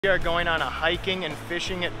We are going on a hiking and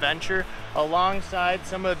fishing adventure alongside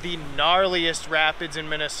some of the gnarliest rapids in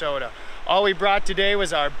Minnesota. All we brought today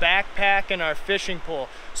was our backpack and our fishing pole.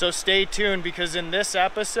 So stay tuned, because in this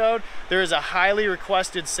episode, there is a highly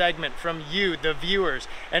requested segment from you, the viewers.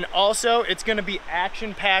 And also, it's gonna be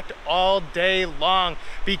action-packed all day long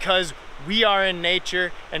because we are in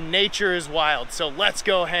nature and nature is wild. So let's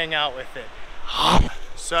go hang out with it.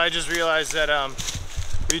 So I just realized that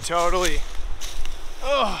we totally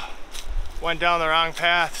went down the wrong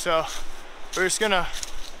path, so we're just gonna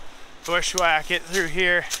bushwhack it through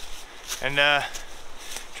here and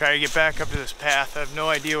try to get back up to this path. I have no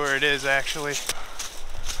idea where it is actually.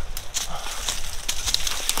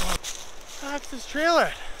 That's this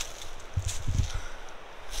trailer.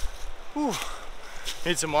 Ooh,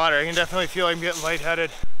 need some water. I can definitely feel like I'm getting lightheaded.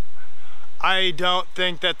 I don't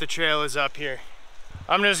think that the trail is up here.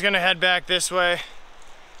 I'm just gonna head back this way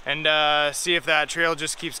and see if that trail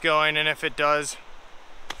just keeps going, and if it does.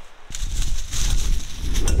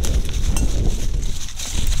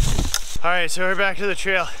 All right, so we're back to the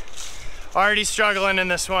trail. Already struggling in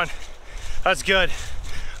this one. That's good.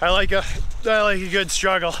 I like a good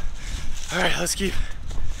struggle. All right, let's keep.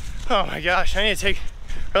 Oh my gosh, I need to take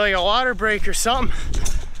like a water break or something.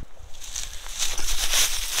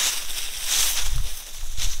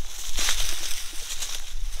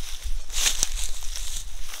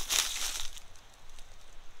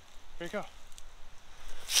 Here you go.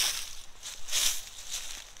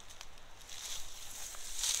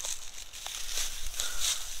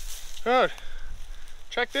 Dude,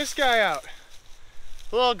 check this guy out.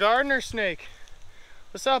 A little gardener snake.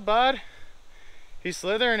 What's up, bud? He's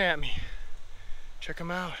slithering at me. Check him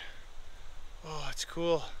out. Oh, it's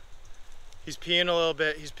cool. He's peeing a little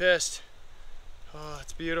bit. He's pissed. Oh,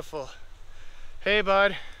 it's beautiful. Hey,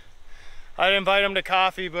 bud. I'd invite him to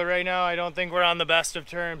coffee, but right now I don't think we're on the best of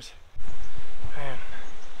terms. Man.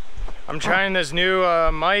 I'm trying this new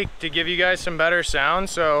mic to give you guys some better sound,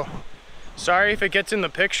 so sorry if it gets in the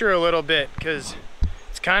picture a little bit, because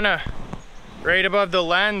it's kind of right above the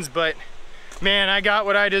lens, but man, I got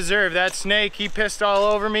what I deserve. That snake, he pissed all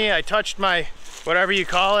over me. I touched my, whatever you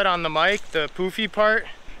call it on the mic, the poofy part,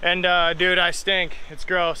 and dude, I stink. It's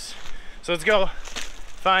gross. So let's go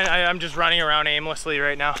find, I'm just running around aimlessly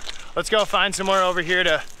right now. Let's go find somewhere over here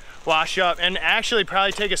to wash up and actually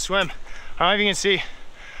probably take a swim. I don't know if you can see,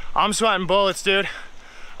 I'm sweating bullets, dude.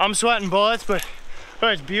 I'm sweating bullets, but oh,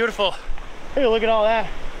 it's beautiful. Hey, look at all that.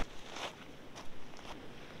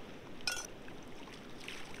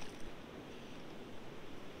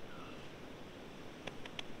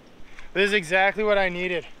 This is exactly what I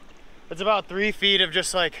needed. It's about 3 feet of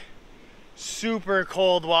just like super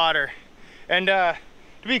cold water. And to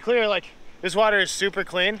be clear, like this water is super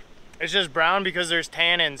clean. It's just brown because there's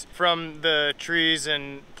tannins from the trees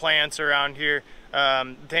and plants around here.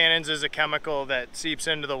 Tannins is a chemical that seeps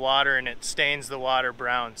into the water and it stains the water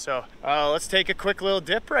brown. So let's take a quick little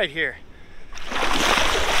dip right here.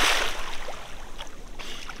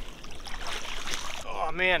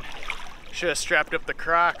 Oh man, should have strapped up the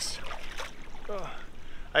Crocs. Oh.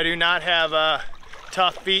 I do not have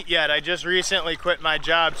tough feet yet. I just recently quit my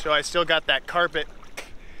job, so I still got that carpet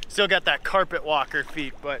walker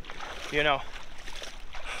feet, but you know,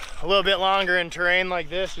 a little bit longer in terrain like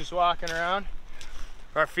this, just walking around,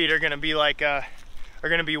 our feet are gonna be like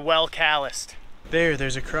well calloused.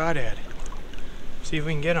 There's a crawdad. See if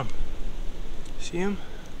we can get him. See him?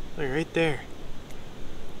 Look right there.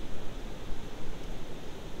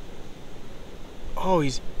 Oh,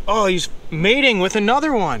 he's mating with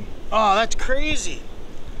another one. Oh, that's crazy.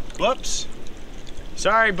 Whoops.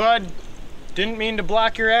 Sorry, bud. Didn't mean to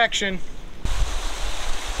block your action.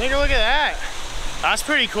 Take a look at that. That's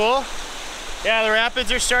pretty cool. Yeah, the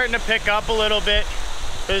rapids are starting to pick up a little bit,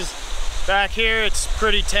 because back here it's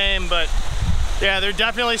pretty tame, but yeah, they're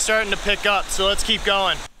definitely starting to pick up, so let's keep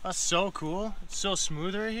going. That's so cool. It's so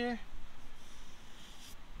smooth right here.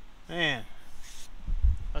 Man,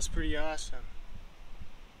 that's pretty awesome.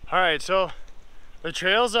 All right, so the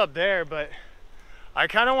trail's up there, but I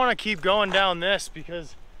kind of want to keep going down this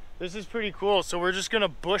because this is pretty cool. So we're just gonna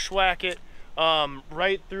bushwhack it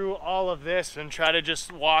right through all of this and try to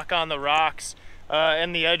just walk on the rocks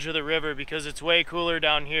and the edge of the river, because it's way cooler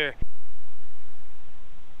down here.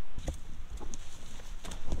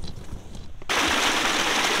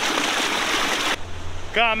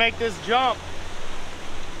 Gotta make this jump.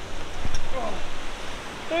 Oh,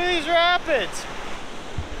 look at these rapids.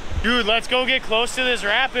 Dude, let's go get close to this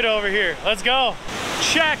rapid over here. Let's go.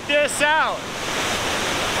 Check this out.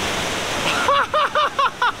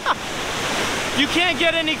 You can't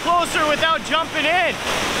get any closer without jumping in.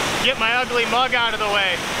 get my ugly mug out of the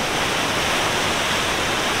way.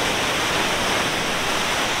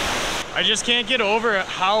 I just can't get over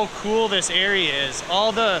how cool this area is.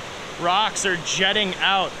 All the rocks are jetting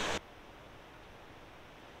out.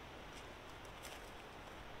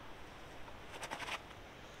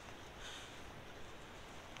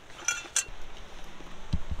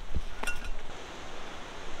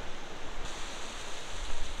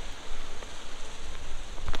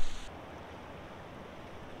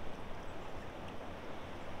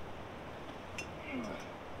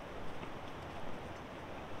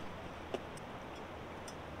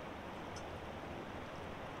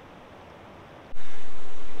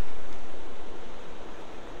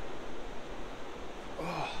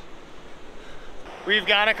 We've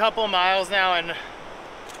gone a couple miles now and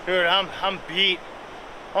dude, I'm beat.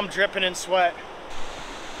 I'm dripping in sweat.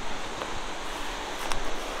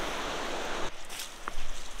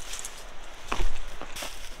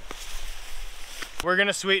 We're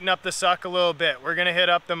gonna sweeten up the suck a little bit. We're gonna hit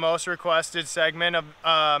up the most requested segment of,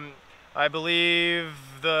 I believe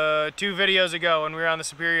the 2 videos ago when we were on the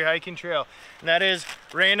Superior Hiking Trail, and that is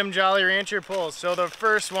random Jolly Rancher pulls. So the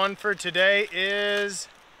first one for today is,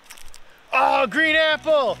 oh, green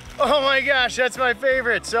apple! Oh my gosh, that's my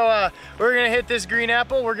favorite. So we're gonna hit this green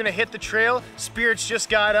apple, we're gonna hit the trail. Spirits just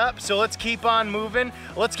got up, so let's keep on moving.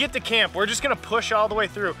 Let's get to camp. We're just gonna push all the way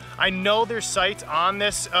through. I know there's sites on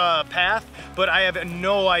this path, but I have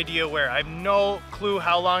no idea where. I have no clue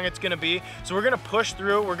how long it's gonna be. So we're gonna push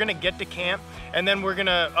through, we're gonna get to camp, and then we're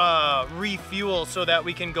gonna refuel so that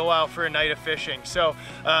we can go out for a night of fishing. So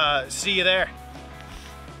see you there.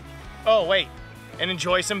 Oh wait, and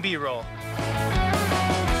enjoy some B-roll.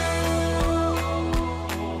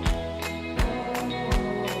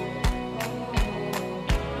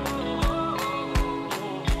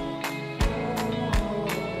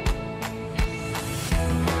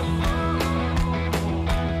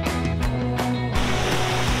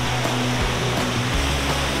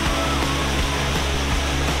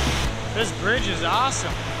 This bridge is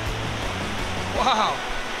awesome. Wow.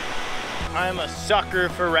 I'm a sucker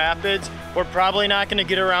for rapids. We're probably not gonna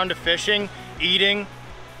get around to fishing, eating.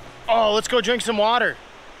 Oh, let's go drink some water.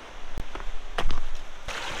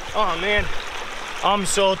 Oh man, I'm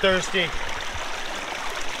so thirsty.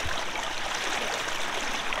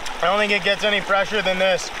 I don't think it gets any fresher than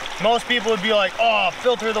this. Most people would be like, oh,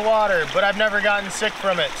 filter the water, but I've never gotten sick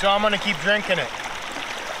from it, so I'm gonna keep drinking it.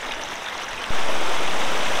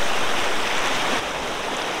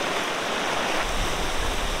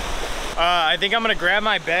 I think I'm gonna grab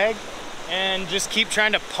my bag and just keep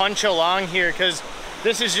trying to punch along here because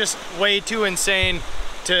this is just way too insane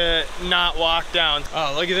to not walk down.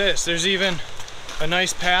 Oh, look at this. There's even a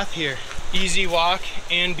nice path here. Easy walk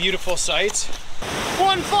and beautiful sights.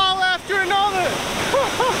 One fall after another.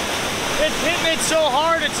 It's hitting it so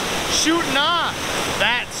hard, it's shooting off.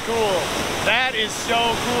 That's cool. That is so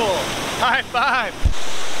cool. High five.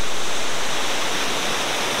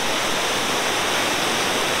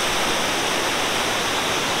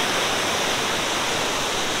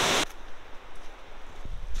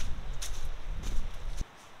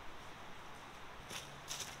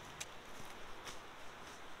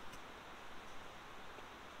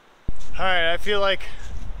 All right, I feel like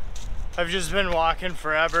I've just been walking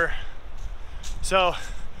forever, so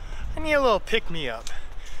I need a little pick-me-up.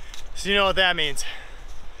 So you know what that means.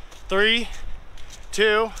 3,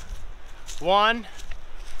 2, 1,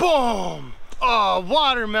 boom! Oh,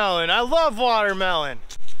 watermelon, I love watermelon.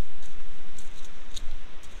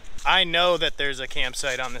 I know that there's a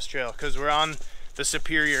campsite on this trail because we're on the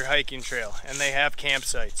Superior Hiking Trail and they have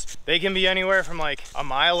campsites. They can be anywhere from like a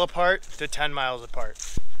mile apart to 10 miles apart.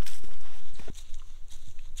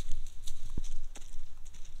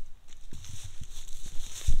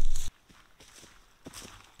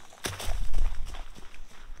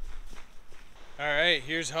 All right,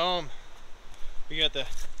 here's home. We got the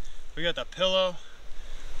pillow.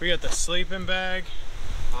 We got the sleeping bag.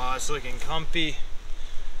 Oh, it's looking comfy.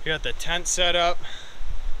 We got the tent set up.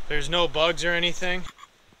 There's no bugs or anything.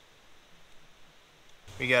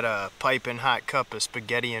 We got a piping hot cup of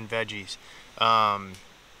spaghetti and veggies.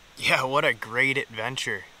 Yeah, what a great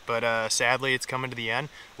adventure. But sadly, it's coming to the end.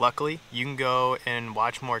 Luckily, you can go and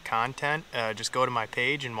watch more content. Just go to my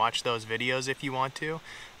page and watch those videos if you want to.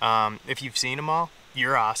 If you've seen them all,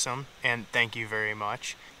 you're awesome, and thank you very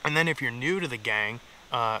much. And then if you're new to the gang,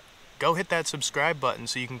 go hit that subscribe button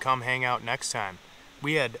so you can come hang out next time.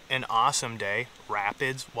 We had an awesome day.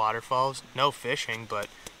 Rapids, waterfalls, no fishing, but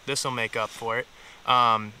this will make up for it.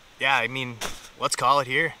 Yeah, I mean, let's call it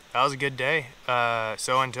here. That was a good day.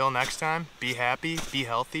 So until next time, be happy, be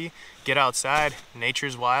healthy, get outside,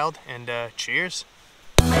 nature's wild, and cheers.